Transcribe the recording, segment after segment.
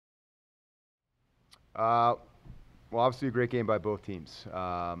Uh, well, obviously a great game by both teams.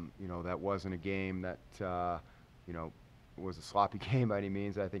 That wasn't a game that, you know, was a sloppy game by any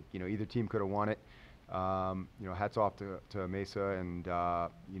means. I think, either team could have won it. Hats off to Mesa and,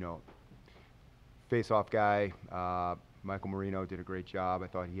 face-off guy, Michael Marino did a great job. I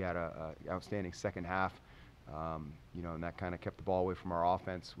thought he had a outstanding second half. And that kind of kept the ball away from our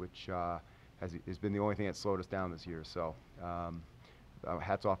offense, which has been the only thing that slowed us down this year. So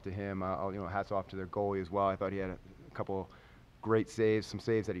hats off to him. Hats off to their goalie as well. I thought he had a couple great saves, some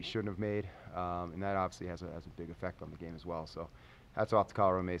saves that he shouldn't have made, and that obviously has a big effect on the game as well. So hats off to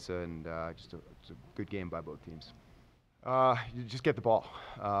Colorado Mesa, and it's a good game by both teams. You just get the ball.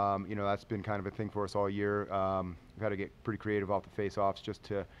 That's been kind of a thing for us all year. We've had to get pretty creative off the face-offs just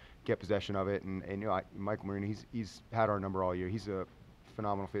to get possession of it. And Michael Marino, he's had our number all year. He's a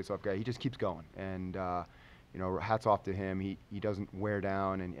phenomenal face-off guy. He just keeps going. And, hats off to him. He doesn't wear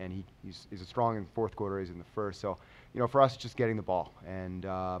down, and he's as strong in the fourth quarter as in the first. So, for us, it's just getting the ball and,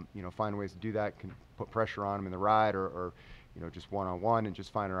 finding ways to do that, can put pressure on him in the ride or just one-on-one and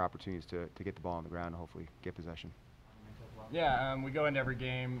just find our opportunities to get the ball on the ground and hopefully get possession. Yeah, we go into every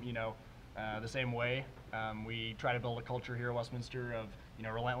game, the same way. We try to build a culture here at Westminster of,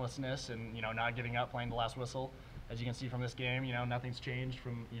 relentlessness and, not giving up, playing the last whistle. As you can see from this game, nothing's changed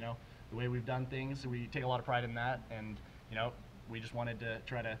from, the way we've done things. We take a lot of pride in that, and, we just wanted to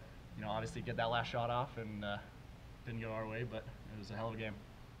try to, obviously get that last shot off, and didn't go our way, but it was a hell of a game.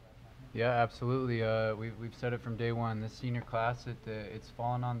 Yeah, absolutely. We've said it from day one. This senior class, it's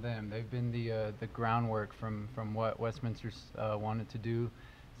fallen on them. They've been the groundwork from what Westminster's wanted to do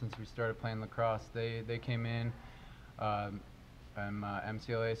since we started playing lacrosse. They came in from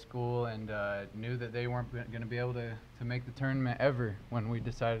MCLA school and knew that they weren't going to be able to make the tournament ever when we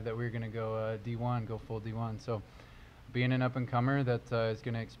decided that we were going to go D1, go full D1. So being an up-and-comer that is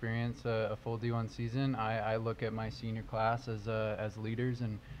going to experience a full D1 season, I look at my senior class as leaders,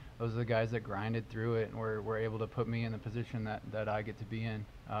 and those are the guys that grinded through it and were able to put me in the position that I get to be in,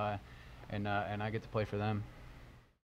 and I get to play for them.